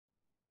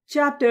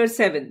Chapter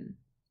 7.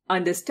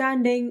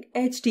 Understanding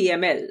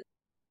HTML.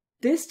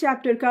 This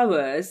chapter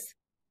covers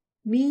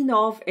mean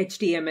of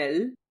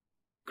HTML,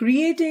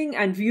 creating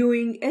and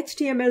viewing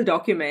HTML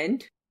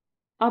document,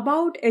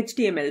 about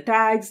HTML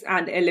tags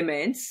and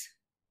elements.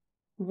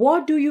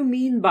 What do you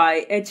mean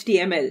by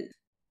HTML?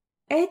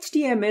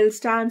 HTML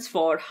stands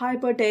for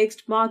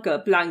Hypertext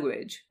Markup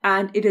Language,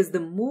 and it is the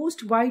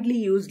most widely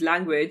used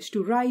language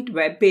to write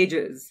web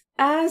pages.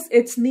 As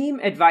its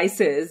name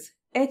advises,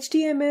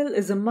 HTML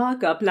is a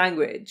markup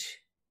language.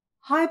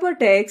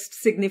 Hypertext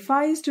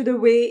signifies to the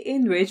way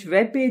in which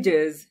web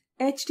pages,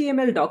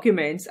 HTML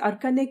documents are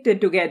connected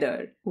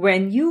together.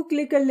 When you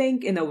click a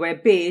link in a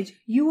web page,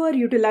 you are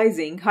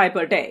utilizing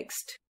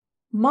hypertext.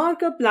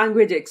 Markup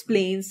language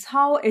explains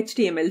how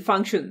HTML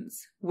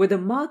functions. With a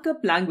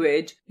markup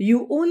language,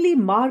 you only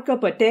mark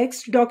up a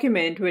text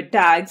document with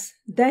tags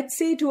that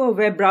say to a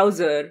web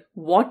browser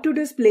what to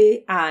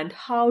display and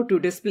how to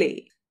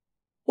display.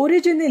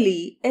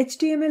 Originally,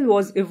 HTML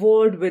was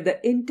evolved with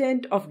the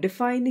intent of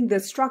defining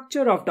the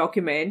structure of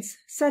documents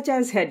such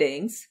as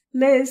headings,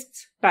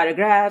 lists,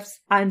 paragraphs,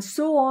 and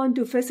so on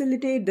to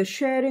facilitate the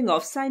sharing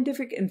of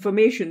scientific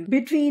information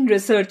between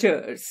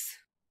researchers.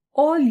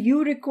 All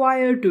you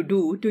require to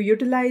do to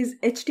utilize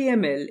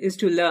HTML is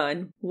to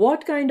learn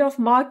what kind of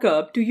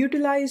markup to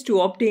utilize to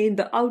obtain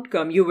the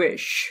outcome you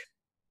wish.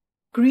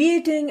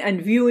 Creating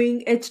and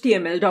viewing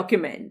HTML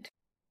document.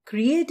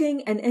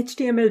 Creating an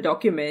HTML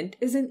document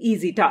is an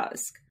easy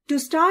task. To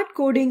start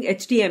coding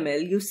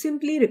HTML, you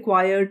simply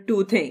require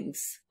two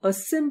things: a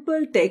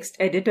simple text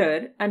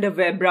editor and a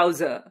web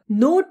browser.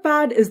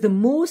 Notepad is the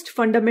most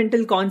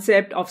fundamental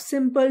concept of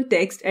simple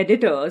text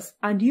editors,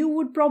 and you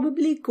would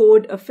probably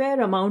code a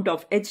fair amount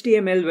of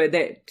HTML with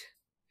it.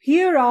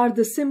 Here are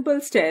the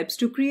simple steps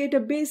to create a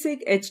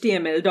basic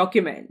HTML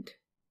document.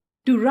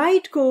 To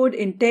write code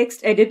in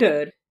text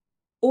editor,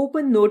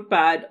 open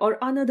Notepad or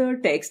another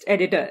text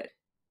editor.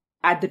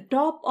 At the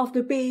top of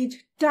the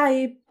page,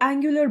 type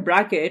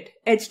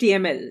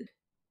 !HTML.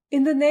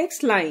 In the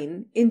next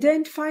line,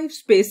 indent 5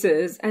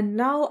 spaces and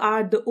now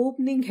add the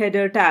opening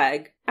header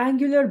tag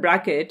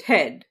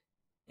 !head.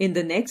 In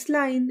the next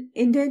line,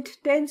 indent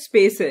 10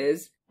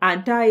 spaces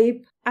and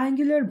type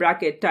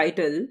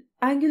 !title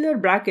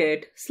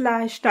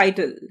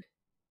 !title.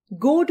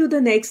 Go to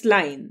the next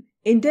line,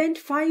 indent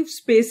 5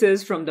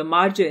 spaces from the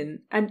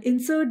margin and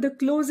insert the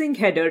closing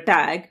header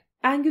tag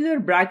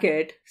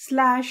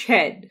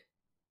 !head.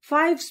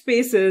 5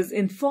 spaces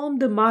inform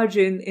the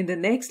margin in the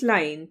next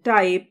line,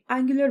 type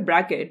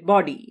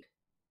 !body.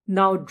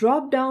 Now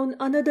drop down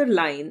another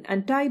line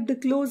and type the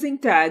closing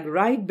tag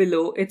right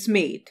below its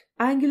mate,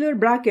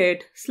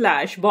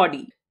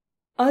 !body.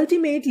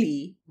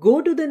 Ultimately,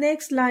 go to the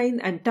next line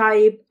and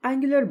type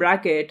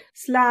 !HTML.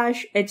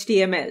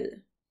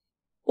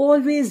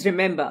 Always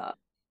remember,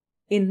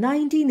 in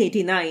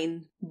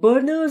 1989,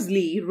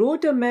 Berners-Lee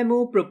wrote a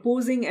memo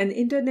proposing an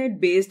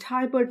internet-based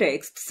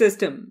hypertext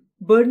system.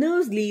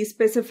 Berners-Lee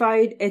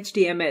specified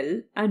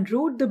HTML and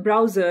wrote the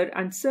browser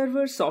and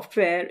server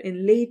software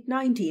in late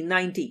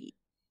 1990.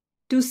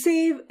 To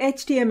save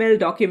HTML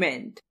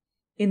document,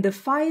 in the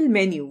File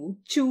menu,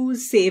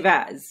 choose Save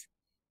As.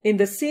 In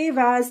the Save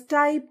As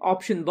type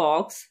option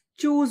box,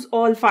 choose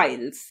All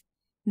Files.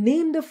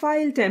 Name the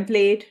file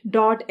template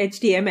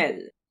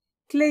 .html.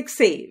 Click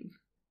Save.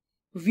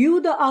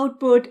 View the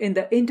output in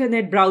the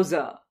Internet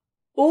browser.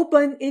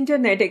 Open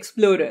Internet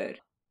Explorer.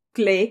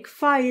 Click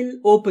File,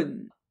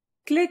 Open.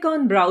 Click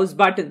on Browse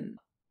button.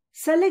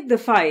 Select the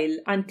file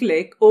and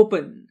click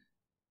Open.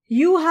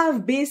 You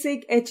have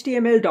basic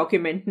HTML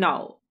document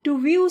now. To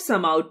view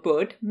some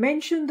output,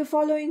 mention the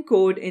following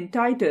code in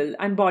title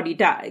and body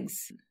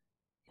tags.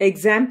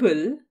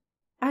 Example: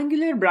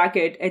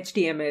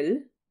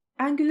 !HTML,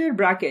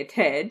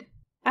 !head,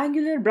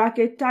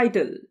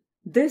 !title.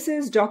 This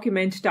is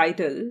document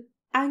title,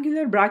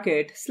 !/title,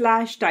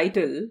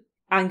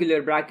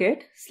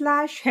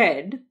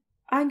 !/head,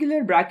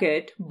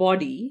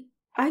 !body,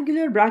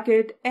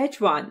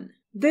 !h1.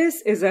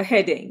 This is a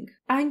heading,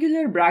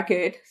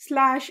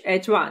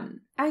 !/h1,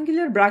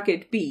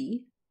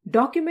 !p.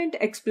 Document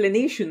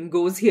explanation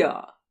goes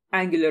here,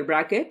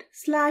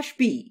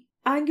 !/p,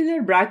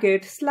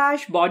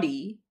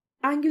 !/body,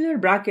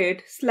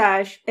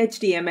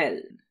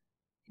 !/html.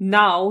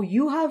 Now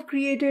you have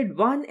created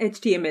one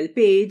HTML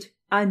page,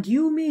 and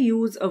you may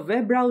use a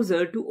web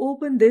browser to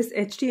open this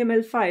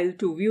HTML file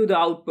to view the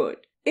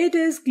output. It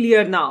is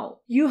clear now.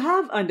 You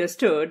have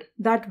understood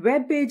that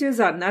web pages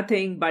are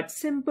nothing but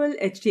simple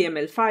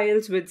HTML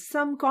files with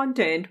some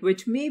content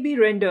which may be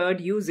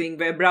rendered using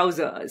web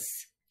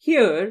browsers.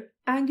 Here,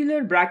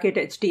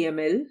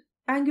 !HTML,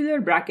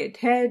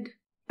 !head,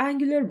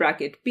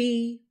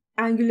 !p,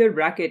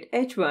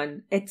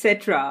 !h1,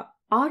 etc.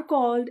 are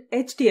called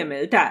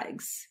HTML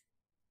tags.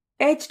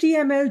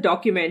 HTML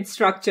document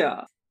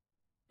structure.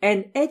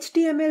 An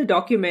HTML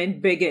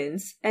document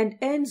begins and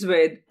ends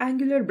with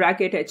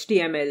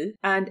 !HTML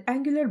and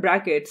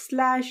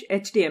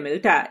 !/HTML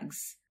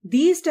tags.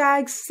 These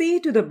tags say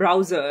to the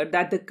browser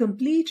that the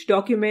complete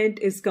document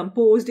is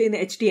composed in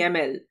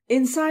HTML.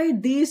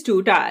 Inside these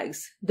two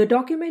tags, the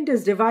document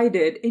is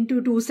divided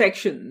into two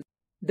sections.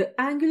 The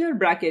angular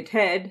bracket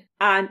head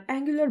and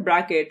angular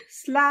bracket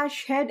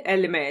 / head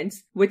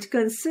elements, which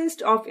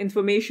consist of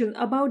information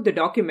about the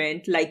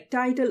document like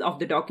title of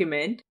the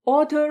document,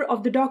 author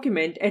of the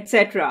document,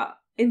 etc.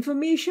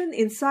 Information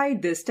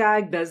inside this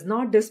tag does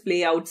not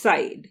display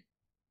outside.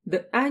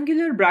 The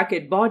angular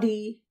bracket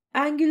body,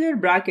 angular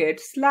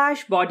bracket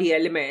 / body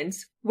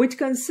elements, which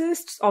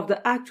consists of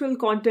the actual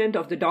content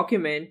of the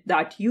document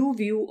that you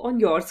view on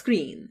your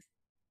screen.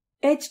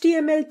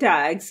 HTML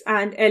tags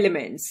and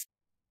elements.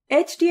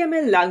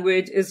 HTML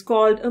language is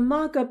called a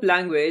markup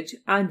language,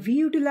 and we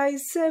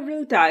utilize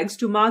several tags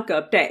to mark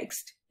up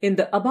text. In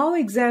the above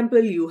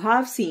example, you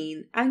have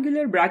seen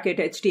angular bracket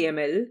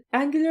HTML,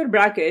 angular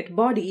bracket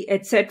body,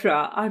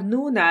 etc. are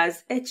known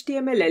as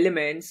HTML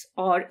elements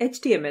or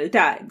HTML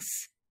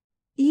tags.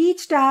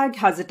 Each tag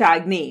has a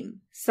tag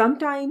name,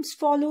 sometimes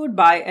followed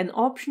by an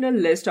optional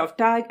list of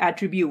tag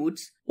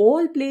attributes,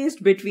 all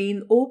placed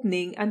between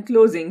opening and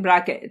closing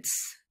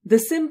brackets. The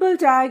simple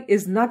tag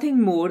is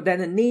nothing more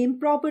than a name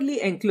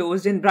properly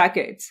enclosed in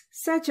brackets,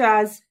 such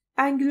as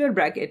angular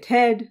bracket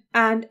head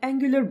and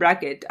angular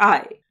bracket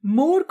eye.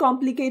 More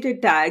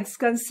complicated tags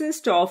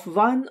consist of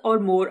one or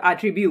more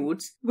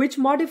attributes which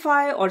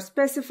modify or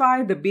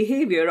specify the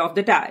behavior of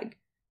the tag.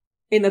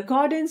 In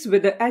accordance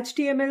with the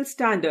HTML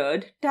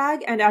standard,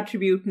 tag and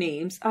attribute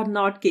names are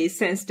not case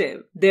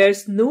sensitive.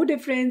 There's no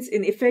difference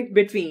in effect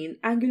between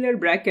angular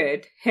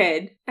bracket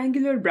head,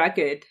 angular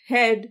bracket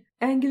head,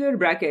 angular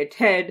bracket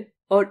head,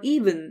 or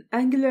even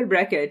angular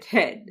bracket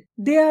head.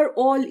 They are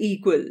all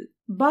equal.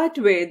 But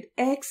with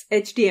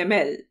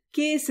XHTML,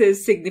 case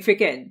is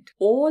significant.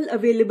 All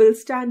available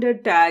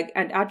standard tag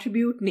and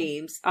attribute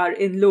names are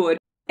in lower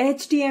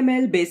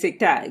HTML basic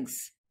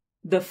tags.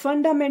 The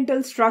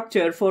fundamental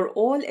structure for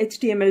all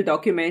HTML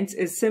documents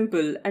is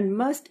simple and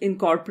must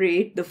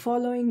incorporate the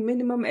following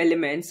minimum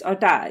elements or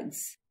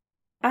tags.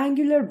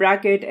 Angular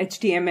bracket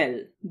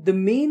HTML, the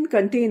main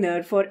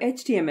container for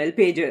HTML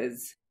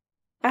pages.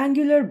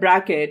 Angular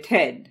bracket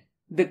head,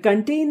 the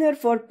container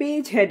for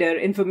page header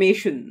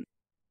information.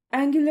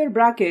 Angular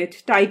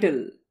bracket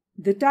title,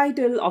 the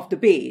title of the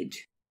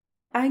page.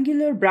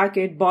 Angular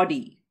bracket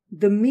body,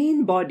 the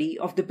main body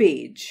of the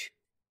page.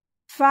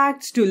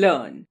 Facts to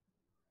learn.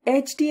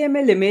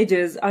 HTML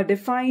images are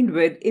defined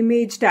with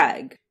image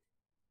tag.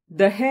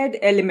 The head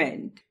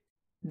element.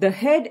 The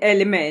head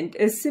element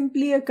is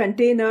simply a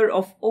container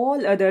of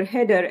all other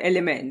header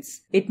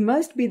elements. It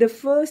must be the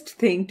first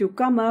thing to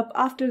come up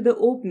after the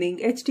opening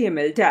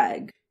HTML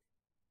tag.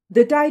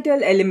 The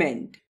title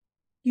element.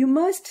 You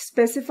must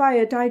specify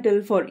a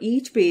title for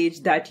each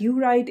page that you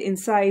write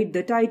inside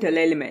the title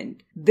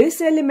element. This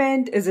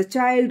element is a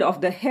child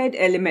of the head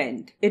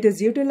element. It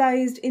is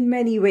utilized in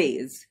many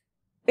ways.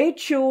 It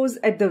shows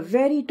at the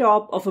very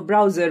top of a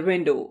browser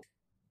window.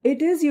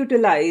 It is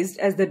utilized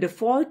as the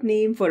default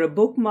name for a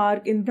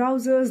bookmark in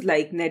browsers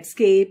like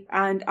Netscape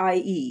and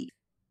IE.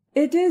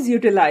 It is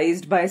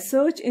utilized by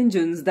search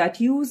engines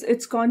that use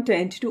its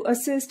content to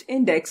assist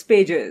index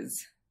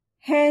pages.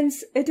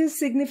 Hence, it is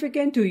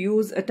significant to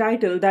use a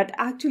title that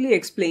actually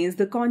explains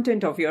the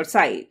content of your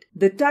site.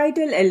 The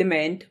title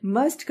element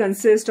must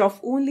consist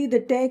of only the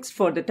text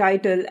for the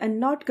title and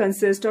not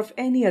consist of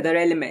any other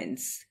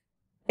elements.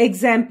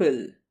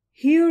 Example.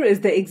 Here is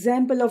the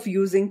example of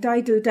using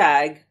title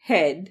tag,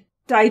 head,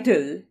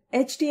 title,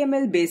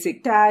 HTML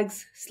basic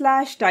tags,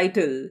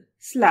 /title,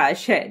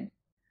 /head.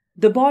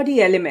 The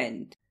body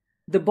element.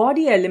 The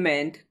body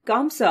element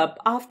comes up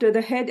after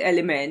the head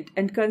element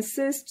and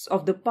consists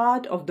of the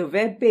part of the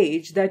web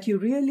page that you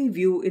really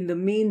view in the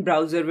main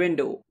browser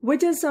window,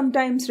 which is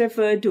sometimes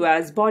referred to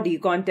as body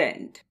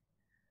content.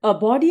 A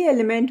body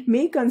element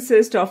may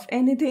consist of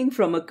anything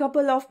from a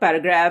couple of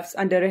paragraphs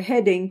under a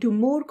heading to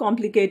more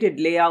complicated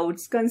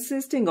layouts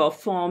consisting of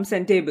forms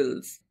and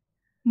tables.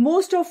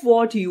 Most of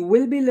what you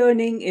will be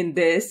learning in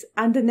this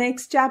and the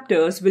next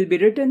chapters will be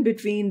written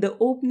between the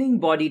opening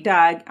body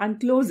tag and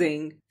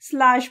closing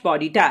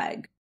 /body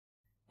tag.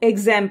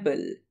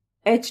 Example.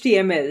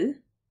 HTML,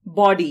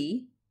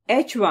 body,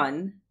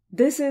 h1,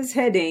 this is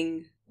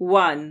heading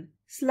 1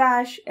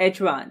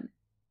 /h1,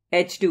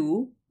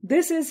 h2,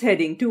 this is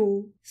heading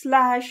 2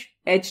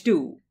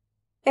 /h2,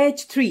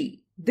 h3,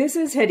 this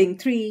is heading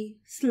 3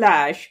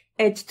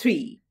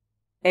 /h3,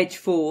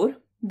 h4,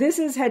 this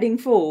is heading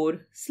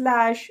 4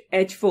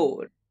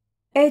 /h4,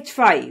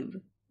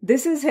 h5,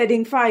 this is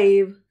heading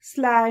 5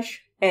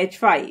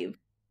 /h5,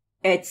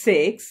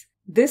 h6,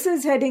 this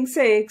is heading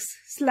 6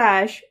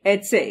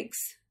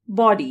 /h6,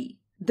 body.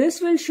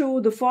 This will show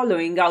the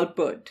following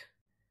output.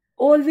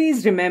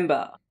 Always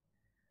remember,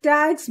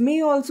 tags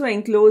may also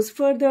enclose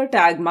further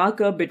tag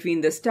markup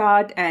between the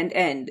start and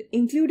end,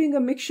 including a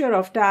mixture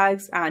of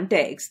tags and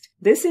text.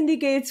 This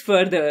indicates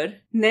further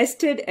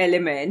nested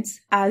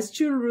elements as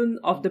children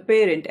of the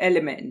parent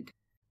element.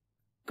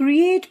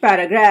 Create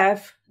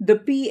paragraph, the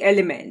P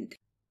element.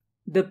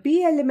 The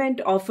P element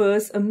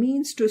offers a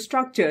means to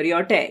structure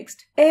your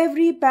text.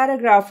 Every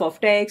paragraph of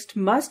text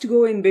must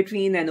go in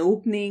between an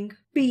opening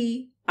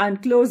P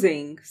and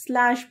closing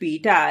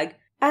 /P tag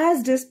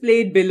as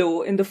displayed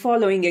below in the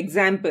following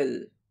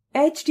example.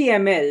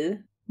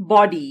 HTML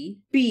body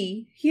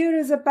P. Here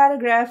is a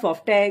paragraph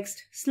of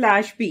text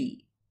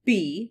 /P.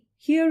 P.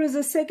 Here is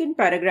a second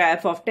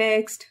paragraph of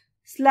text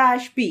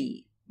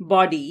 /P.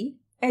 Body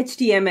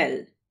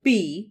HTML.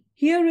 P.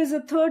 Here is a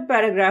third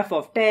paragraph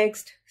of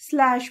text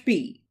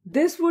 /P.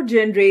 This would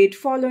generate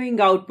following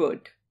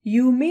output.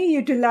 You may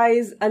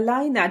utilize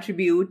align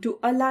attribute to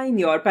align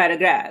your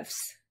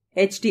paragraphs.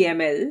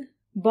 HTML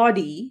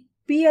body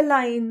P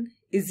align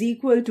is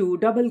equal to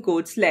double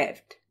quotes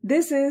left.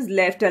 This is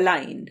left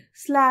aligned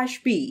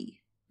 /P.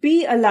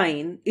 P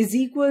align is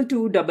equal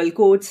to double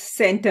quotes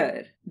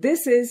center.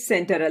 This is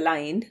center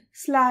aligned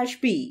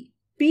 /P.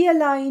 P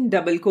align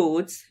double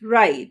quotes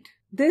right.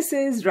 This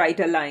is right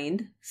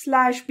aligned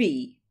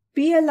 /P.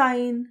 P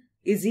align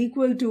is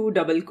equal to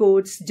double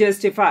quotes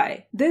justify.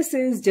 This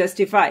is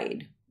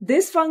justified.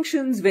 This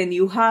functions when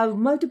you have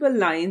multiple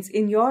lines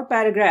in your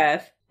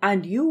paragraph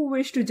and you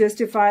wish to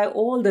justify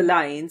all the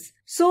lines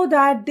so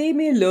that they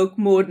may look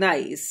more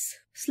nice.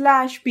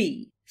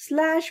 /P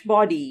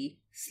 /body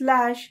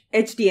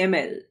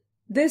 /HTML.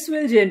 This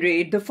will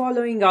generate the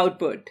following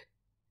output.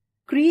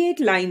 Create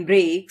line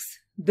breaks,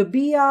 the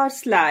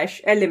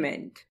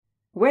BR/element.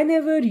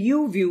 Whenever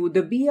you view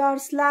the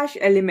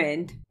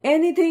BR/element,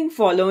 anything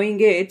following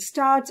it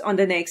starts on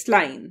the next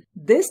line.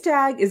 This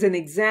tag is an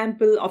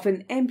example of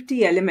an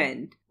empty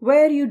element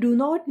where you do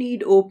not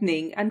need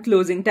opening and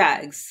closing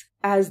tags,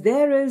 as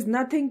there is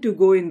nothing to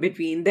go in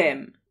between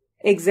them.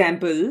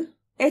 Example: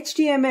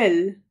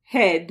 HTML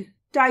head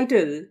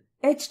title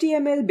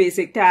HTML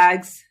basic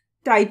tags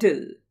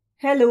title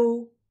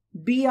hello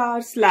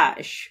BR/.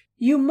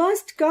 You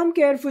must come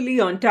carefully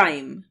on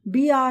time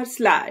BR/.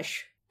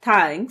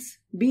 Thanks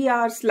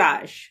BR/.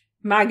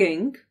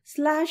 Magging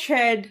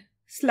 /head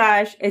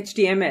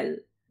 /HTML.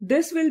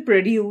 This will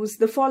produce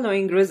the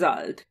following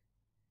result.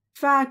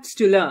 Facts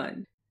to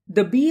learn.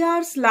 The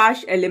BR/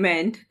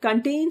 element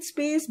contains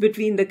space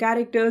between the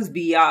characters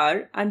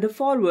BR and the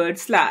forward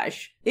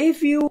slash.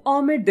 If you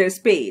omit this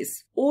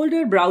space,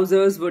 older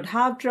browsers would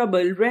have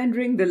trouble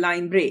rendering the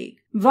line break.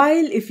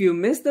 While if you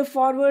miss the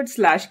forward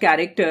slash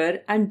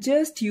character and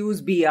just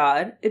use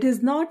BR, it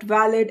is not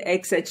valid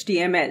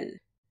XHTML.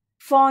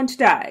 Font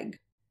tag.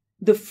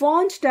 The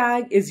font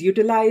tag is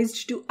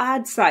utilized to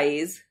add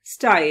size,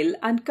 style,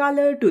 and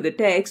color to the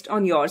text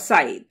on your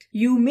site.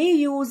 You may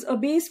use a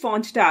base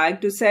font tag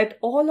to set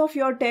all of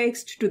your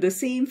text to the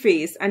same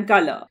face and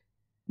color.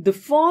 The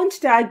font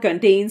tag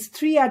contains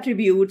 3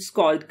 attributes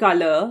called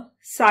color,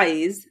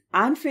 size,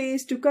 and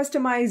face to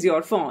customize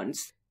your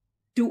fonts.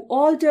 To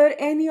alter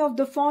any of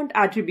the font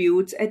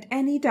attributes at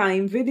any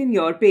time within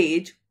your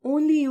page,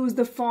 only use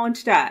the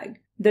font tag.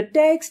 The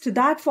text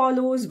that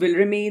follows will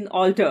remain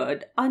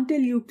altered until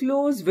you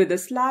close with a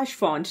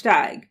 /font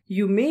tag.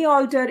 You may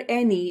alter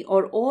any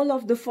or all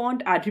of the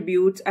font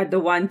attributes at the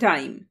one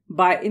time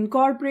by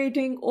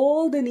incorporating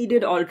all the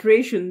needed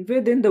alteration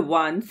within the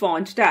one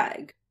font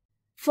tag.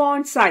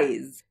 Font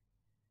size.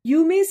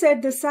 You may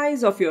set the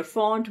size of your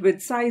font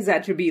with size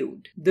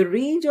attribute. The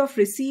range of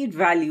received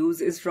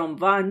values is from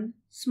 1,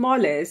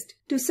 smallest,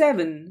 to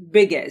 7,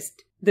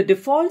 biggest. The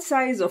default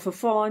size of a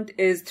font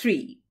is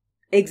 3.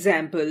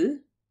 Example: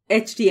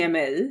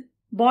 HTML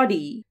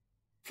body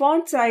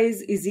font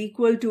size is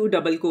equal to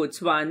double quotes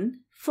 1,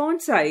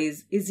 font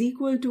size is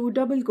equal to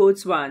double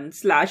quotes 1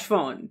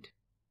 /font.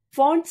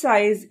 Font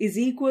size is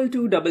equal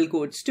to double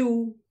quotes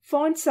 2,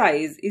 font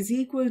size is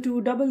equal to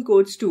double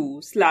quotes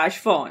 2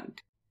 /font.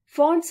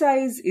 Font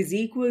size is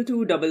equal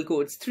to double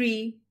quotes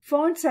 3,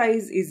 font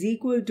size is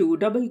equal to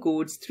double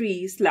quotes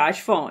 3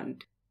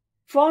 /font.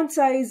 Font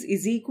size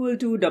is equal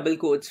to double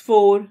quotes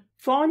 4,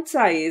 font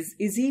size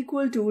is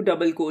equal to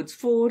double quotes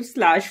 4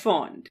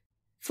 /font.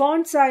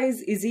 Font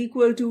size is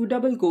equal to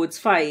double quotes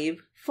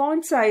 5,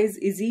 font size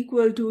is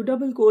equal to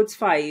double quotes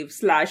 5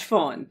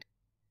 /font.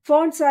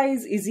 Font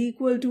size is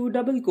equal to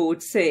double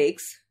quotes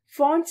 6,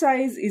 font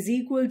size is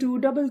equal to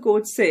double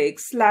quotes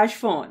 6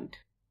 /font.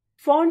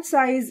 Font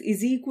size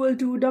is equal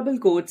to double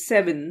quotes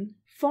 7,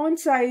 font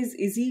size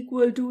is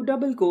equal to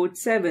double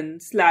quotes 7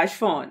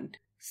 /font.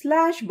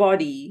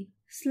 /body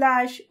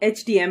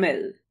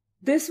 /HTML.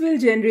 This will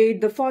generate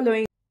the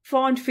following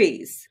font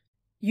face.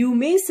 You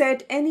may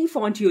set any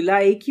font you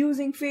like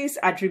using face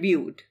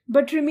attribute,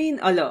 but remain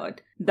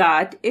alert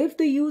that if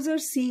the user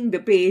seeing the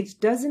page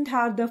doesn't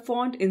have the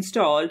font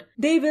installed,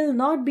 they will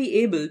not be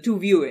able to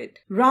view it.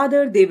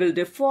 Rather, they will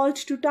default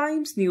to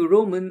Times New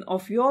Roman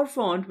of your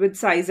font with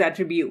size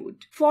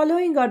attribute.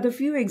 Following are the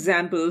few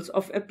examples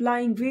of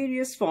applying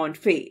various font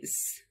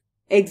face.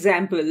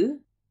 Example: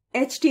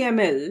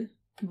 HTML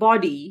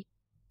body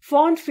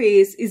font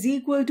face is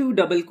equal to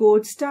double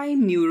quotes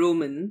Times New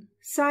Roman,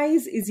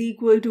 size is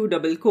equal to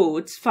double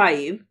quotes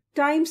 5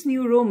 Times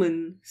New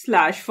Roman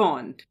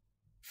 /font.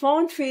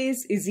 Font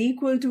face is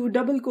equal to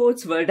double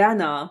quotes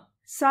Verdana,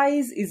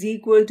 size is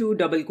equal to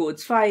double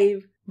quotes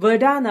 5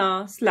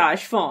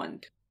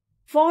 Verdana/font.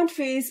 Font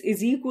face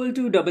is equal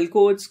to double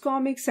quotes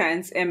Comic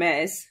Sans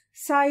MS.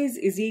 Size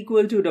is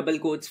equal to double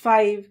quotes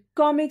 5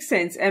 Comic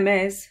Sans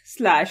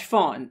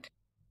MS/font.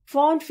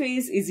 Font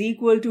face is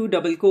equal to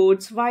double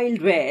quotes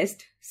Wild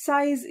West.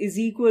 Size is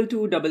equal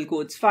to double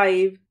quotes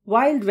 5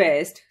 Wild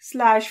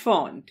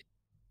West/font.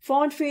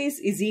 Font face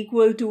is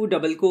equal to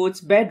double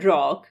quotes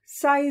Bedrock.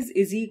 Size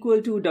is equal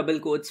to double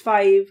quotes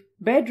 5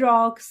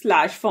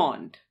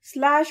 Bedrock/font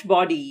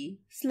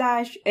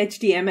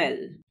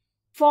 /body/HTML.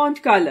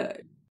 Font color.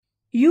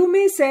 You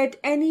may set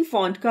any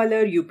font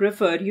color you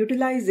prefer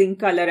utilizing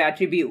color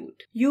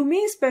attribute. You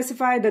may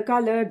specify the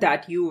color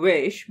that you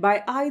wish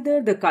by either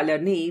the color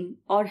name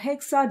or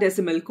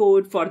hexadecimal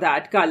code for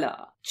that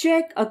color.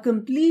 Check a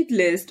complete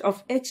list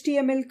of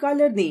HTML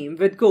color name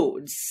with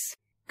codes.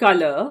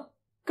 Color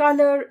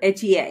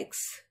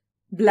HEX.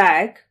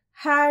 Black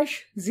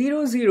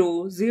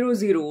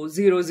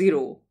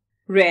 #000000.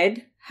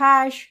 Red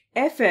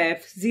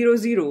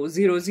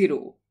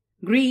 #FF0000.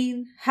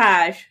 Green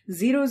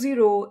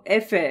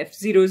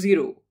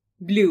 #00FF00.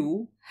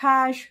 Blue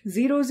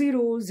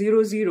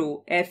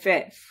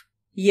 #0000FF.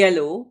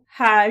 Yellow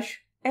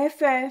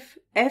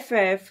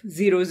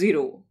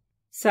 #FFFF00.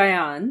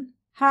 Cyan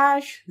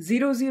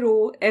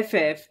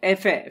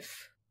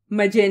 #00FFFF.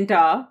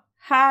 Magenta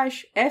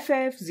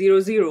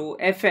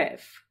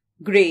 #FF00FF.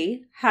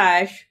 Gray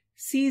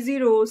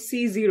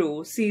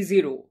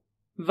 #C0C0C0.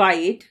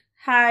 White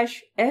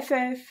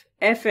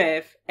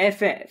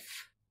 #FFFFF.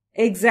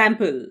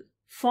 Example.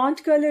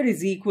 Font color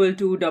is equal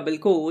to double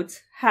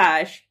quotes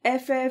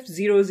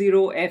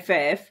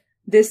 #FF00FF.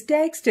 This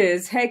text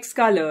is hex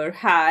color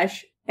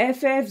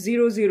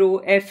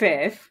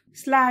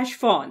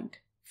 #FF00FF/font.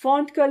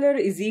 Font color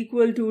is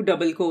equal to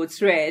double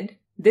quotes red.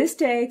 This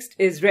text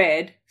is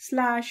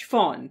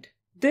red/font.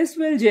 This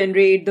will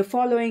generate the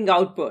following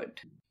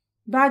output.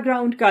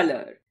 Background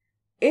color.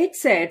 It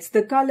sets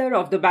the color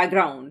of the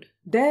background.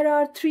 There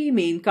are 3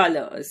 main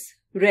colors: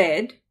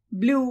 red,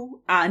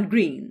 blue, and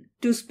green.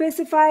 To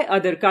specify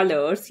other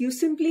colors, you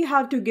simply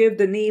have to give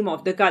the name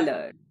of the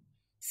color.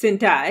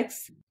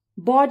 Syntax.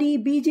 Body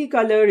BG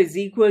color is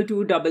equal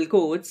to double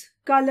quotes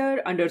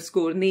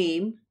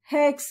color_name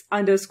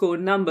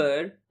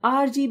hex_number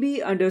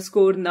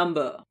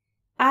RGB_number.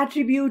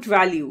 Attribute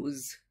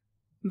values.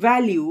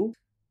 Value.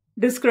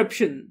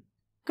 Description.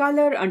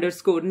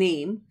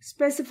 Color_name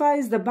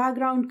specifies the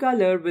background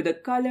color with a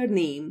color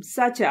name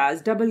such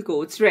as double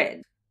quotes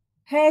red.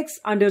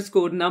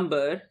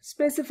 Hex_number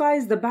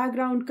specifies the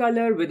background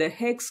color with a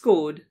hex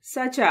code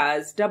such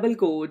as double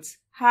quotes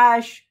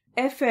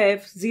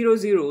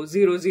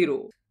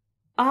 #FF0000.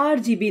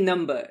 RGB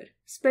number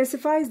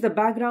specifies the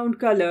background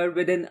color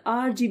with an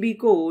RGB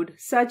code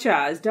such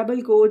as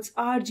double quotes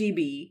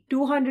RGB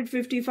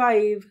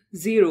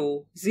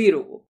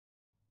 25500.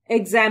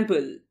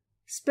 Example.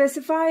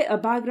 Specify a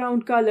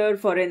background color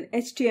for an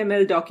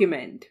HTML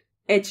document.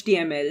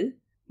 HTML.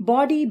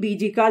 Body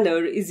BG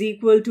color is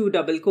equal to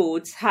double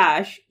quotes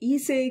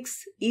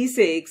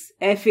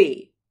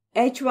 #E6E6FA.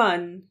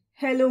 H1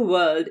 Hello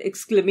World !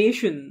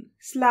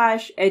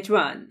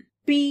 !/H1.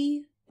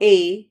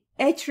 PA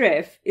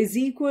href is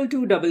equal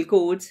to double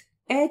quotes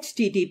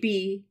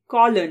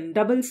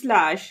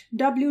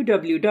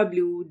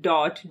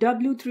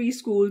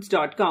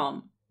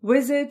http://www.w3schools.com.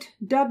 Visit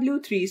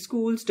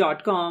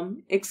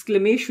w3schools.com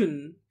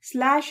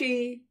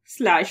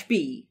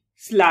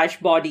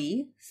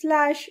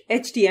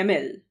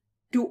 !/A/p/body/html.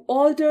 To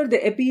alter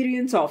the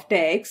appearance of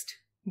text,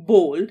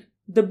 bold.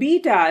 The B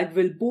tag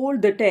will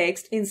bold the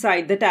text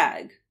inside the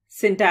tag.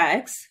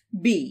 Syntax.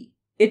 B.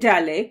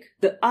 Italic.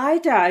 The I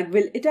tag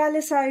will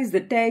italicize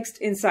the text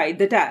inside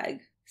the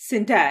tag.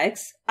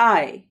 Syntax.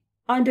 I.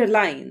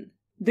 Underline.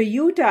 The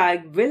U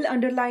tag will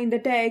underline the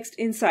text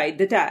inside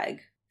the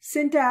tag.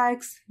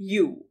 Syntax.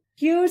 U.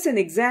 Here's an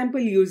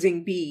example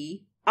using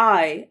B,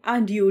 I,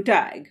 and U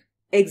tag.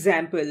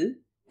 Example.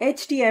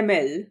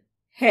 HTML.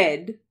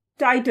 Head.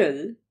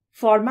 Title.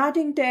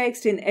 Formatting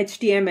text in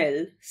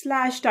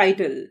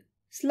HTML/title.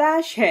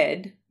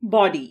 /head.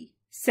 Body.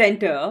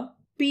 Center.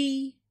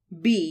 P.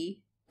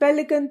 B.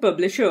 Pelican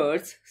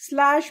Publishers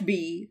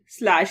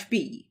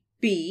 /B/P.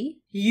 P.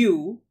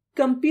 U.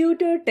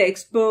 Computer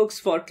Textbooks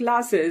for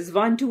Classes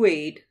 1 to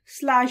 8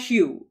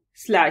 /U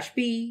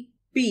 /P.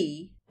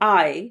 P.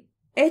 I.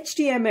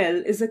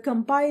 HTML is a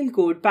compile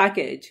code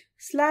package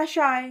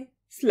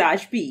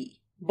 /I/P.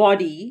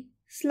 Body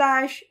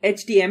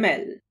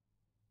 /HTML.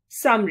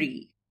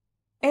 Summary.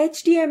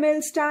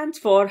 HTML stands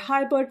for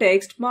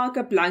Hypertext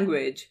Markup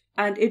Language,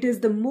 and it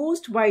is the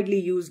most widely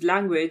used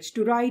language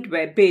to write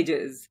web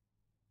pages.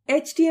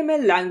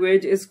 HTML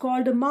language is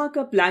called a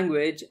markup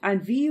language,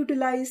 and we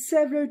utilize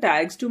several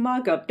tags to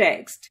mark up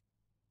text.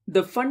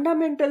 The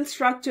fundamental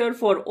structure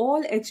for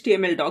all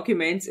HTML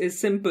documents is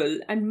simple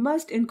and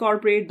must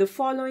incorporate the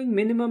following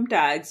minimum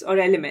tags or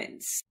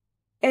elements.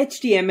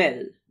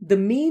 HTML, the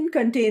main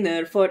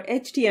container for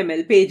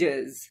HTML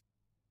pages.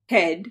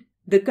 Head,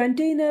 the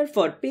container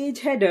for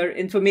page header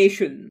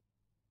information.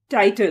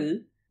 Title,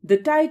 the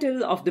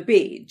title of the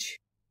page.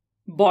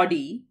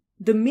 Body,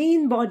 the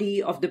main body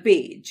of the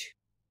page.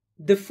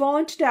 The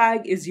font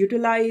tag is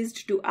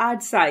utilized to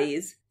add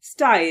size,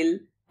 style,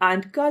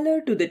 and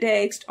color to the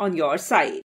text on your site.